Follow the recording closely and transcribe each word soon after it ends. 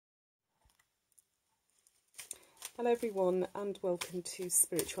Hello everyone and welcome to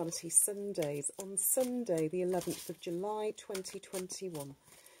Spirituality Sundays on Sunday the 11th of July 2021.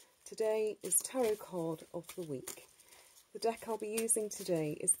 Today is Tarot Card of the Week. The deck I'll be using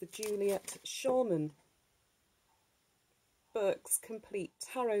today is the Juliet Shaman Burke's Complete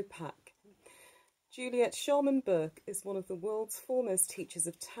Tarot Pack. Juliet Shaman Burke is one of the world's foremost teachers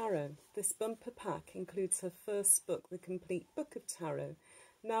of tarot. This bumper pack includes her first book, The Complete Book of Tarot,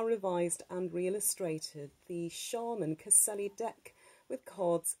 now revised and re-illustrated, the Shaman Caselli deck with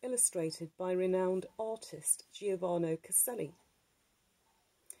cards illustrated by renowned artist Giovanni Caselli.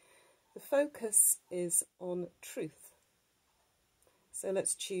 The focus is on truth. So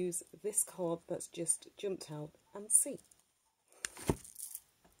let's choose this card that's just jumped out and see.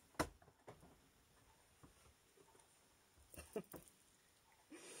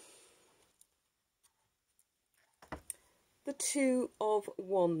 The Two of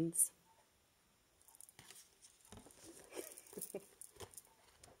Wands.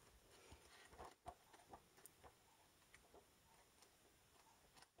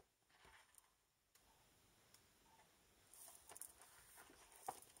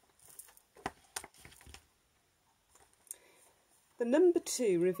 The number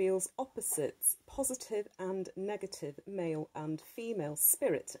 2 reveals opposites, positive and negative, male and female,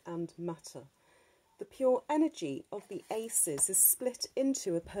 spirit and matter. The pure energy of the aces is split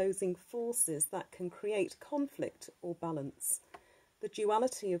into opposing forces that can create conflict or balance. The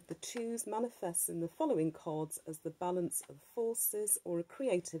duality of the twos manifests in the following cards as the balance of forces or a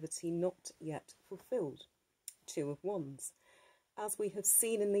creativity not yet fulfilled. Two of Wands. As we have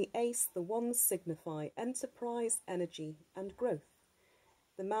seen in the ace, the wands signify enterprise, energy and growth.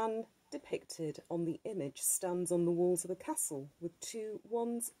 The man depicted on the image stands on the walls of a castle with two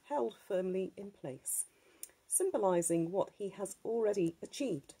wands held firmly in place, symbolising what he has already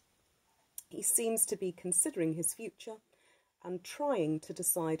achieved. He seems to be considering his future and trying to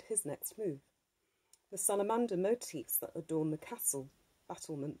decide his next move. The salamander motifs that adorn the castle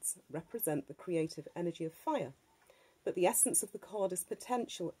battlements represent the creative energy of fire, but the essence of the card is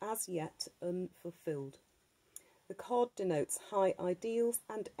potential as yet unfulfilled. The card denotes high ideals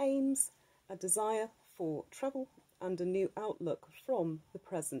and aims, a desire for travel and a new outlook from the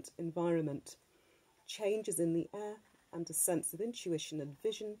present environment. Changes in the air and a sense of intuition and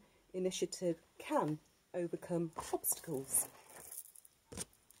vision, initiative can overcome obstacles.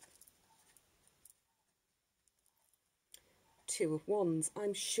 Two of Wands.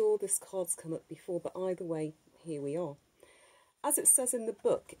 I'm sure this card's come up before, but either way, here we are. As it says in the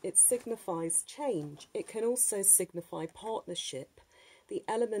book, it signifies change. It can also signify partnership. The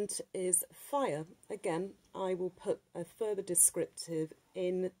element is fire. Again, I will put a further descriptive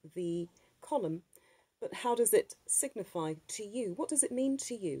in the column. But how does it signify to you? What does it mean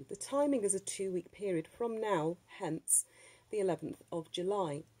to you? The timing is a 2-week period from now, hence the 11th of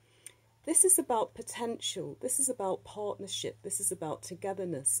July. This is about potential. This is about partnership. This is about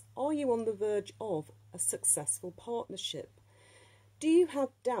togetherness. Are you on the verge of a successful partnership? Do you have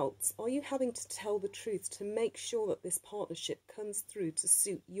doubts? Are you having to tell the truth to make sure that this partnership comes through to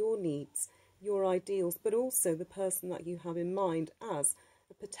suit your needs, your ideals, but also the person that you have in mind as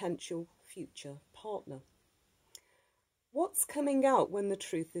a potential future partner? What's coming out when the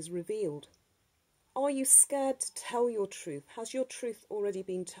truth is revealed? Are you scared to tell your truth? Has your truth already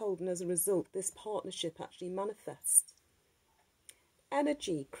been told and as a result this partnership actually manifests?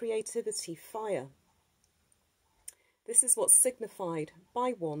 Energy, creativity, fire. This is what's signified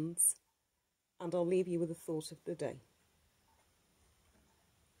by Wands, and I'll leave you with a thought of the day.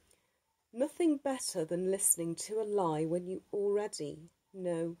 Nothing better than listening to a lie when you already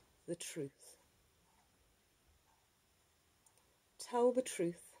know the truth. Tell the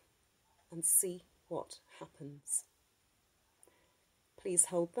truth and see what happens. Please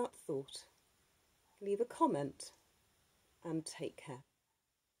hold that thought, leave a comment, and take care.